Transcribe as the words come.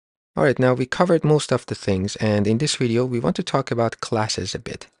Alright, now we covered most of the things, and in this video we want to talk about classes a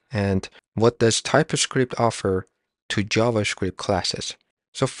bit and what does TypeScript offer to JavaScript classes.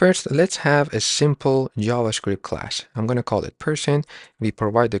 So first, let's have a simple JavaScript class. I'm going to call it person. We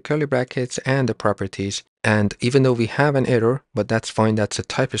provide the curly brackets and the properties. And even though we have an error, but that's fine, that's a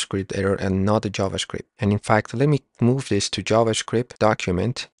TypeScript error and not a JavaScript. And in fact, let me move this to JavaScript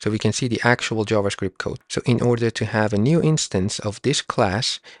document so we can see the actual JavaScript code. So in order to have a new instance of this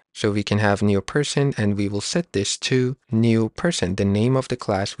class, so we can have new person, and we will set this to new person, the name of the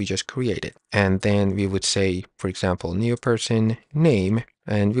class we just created. And then we would say, for example, new person name,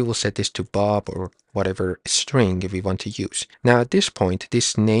 and we will set this to Bob or whatever string we want to use. Now at this point,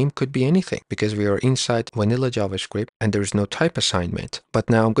 this name could be anything because we are inside vanilla JavaScript and there is no type assignment. But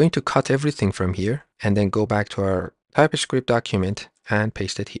now I'm going to cut everything from here and then go back to our TypeScript document and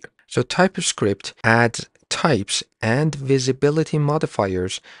paste it here. So TypeScript adds types and visibility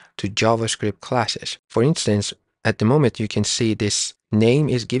modifiers to JavaScript classes. For instance, at the moment you can see this name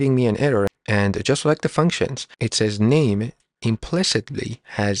is giving me an error, and just like the functions, it says name implicitly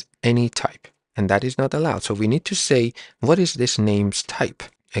has any type, and that is not allowed. So we need to say, what is this name's type?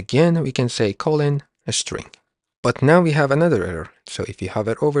 Again, we can say colon a string. But now we have another error. So if you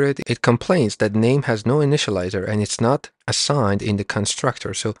hover over it, it complains that name has no initializer and it's not assigned in the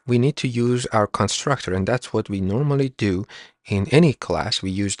constructor. So we need to use our constructor, and that's what we normally do in any class. We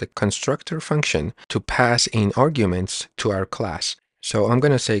use the constructor function to pass in arguments to our class. So I'm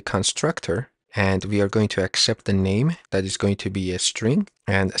going to say constructor, and we are going to accept the name that is going to be a string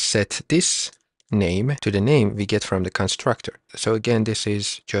and set this name to the name we get from the constructor. So again, this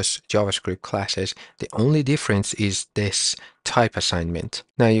is just JavaScript classes. The only difference is this type assignment.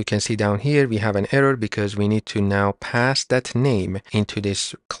 Now you can see down here we have an error because we need to now pass that name into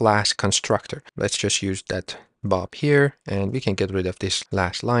this class constructor. Let's just use that Bob here, and we can get rid of this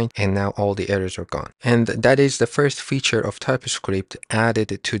last line, and now all the errors are gone. And that is the first feature of TypeScript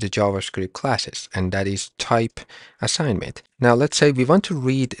added to the JavaScript classes, and that is type assignment. Now let's say we want to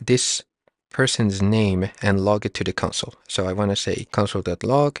read this person's name and log it to the console. So I want to say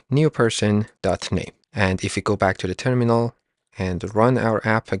console.log new person.name. And if we go back to the terminal and run our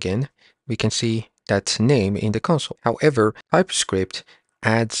app again, we can see that name in the console. However, TypeScript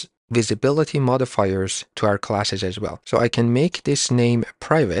adds visibility modifiers to our classes as well. So I can make this name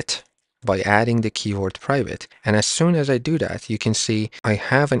private by adding the keyword private. And as soon as I do that, you can see I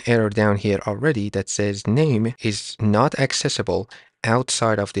have an error down here already that says name is not accessible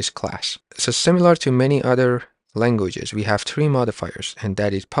outside of this class. So similar to many other languages, we have three modifiers, and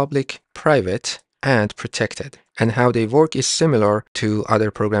that is public, private, and protected. And how they work is similar to other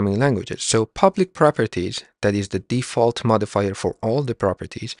programming languages. So public properties, that is the default modifier for all the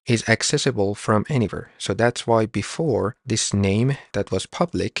properties, is accessible from anywhere. So that's why before this name that was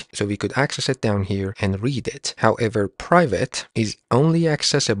public, so we could access it down here and read it. However, private is only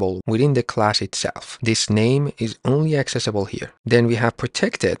accessible within the class itself. This name is only accessible here. Then we have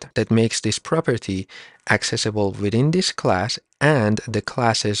protected, that makes this property accessible within this class and the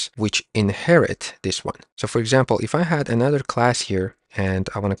classes which inherit this one. So for example, if I had another class here and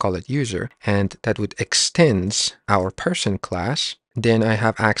I want to call it user, and that would extends our person class, then I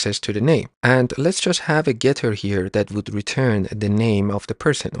have access to the name. And let's just have a getter here that would return the name of the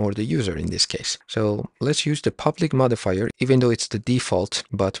person or the user in this case. So let's use the public modifier, even though it's the default,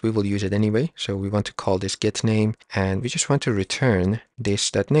 but we will use it anyway. So we want to call this getName, and we just want to return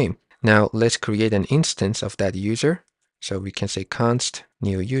that name. Now let's create an instance of that user. So we can say const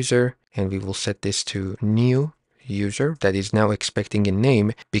new user, and we will set this to new user that is now expecting a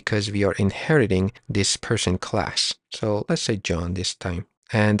name because we are inheriting this person class. So let's say John this time.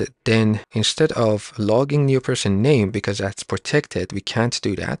 And then instead of logging new person name, because that's protected, we can't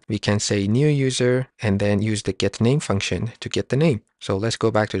do that. We can say new user and then use the getName function to get the name. So let's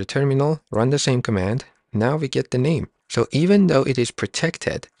go back to the terminal, run the same command. Now we get the name. So even though it is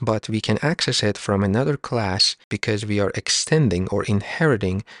protected, but we can access it from another class because we are extending or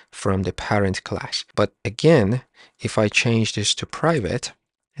inheriting from the parent class. But again, if I change this to private,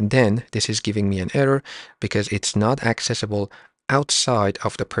 then this is giving me an error because it's not accessible outside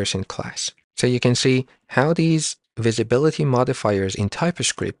of the person class. So you can see how these visibility modifiers in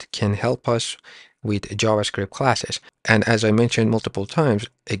TypeScript can help us with JavaScript classes. And as I mentioned multiple times,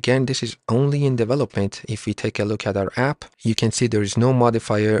 again, this is only in development. If we take a look at our app, you can see there is no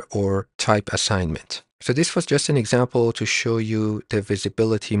modifier or type assignment. So this was just an example to show you the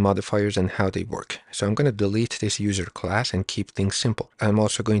visibility modifiers and how they work. So I'm going to delete this user class and keep things simple. I'm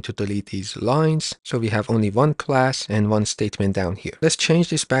also going to delete these lines. So we have only one class and one statement down here. Let's change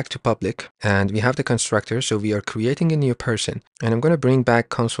this back to public, and we have the constructor. So we are creating a new person, and I'm going to bring back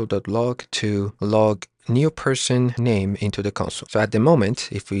console.log to log new person name into the console. So at the moment,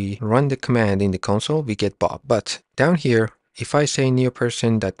 if we run the command in the console, we get Bob. But down here, if I say new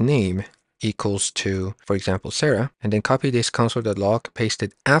person.name equals to, for example, Sarah, and then copy this console.log, paste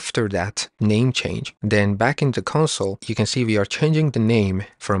it after that name change, then back in the console, you can see we are changing the name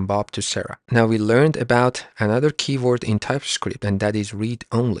from Bob to Sarah. Now we learned about another keyword in TypeScript, and that is read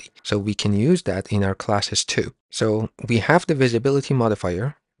only. So we can use that in our classes too. So we have the visibility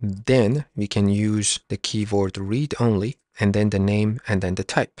modifier, then we can use the keyword read only, and then the name, and then the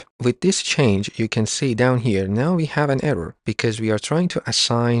type. With this change, you can see down here, now we have an error because we are trying to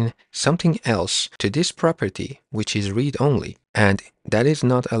assign something else to this property, which is read only, and that is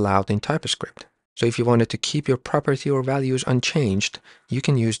not allowed in TypeScript. So if you wanted to keep your property or values unchanged, you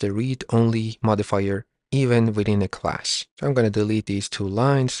can use the read only modifier even within a class. So I'm going to delete these two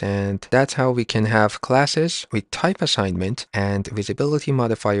lines, and that's how we can have classes with type assignment and visibility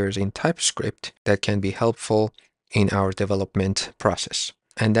modifiers in TypeScript that can be helpful in our development process.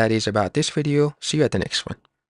 And that is about this video. See you at the next one.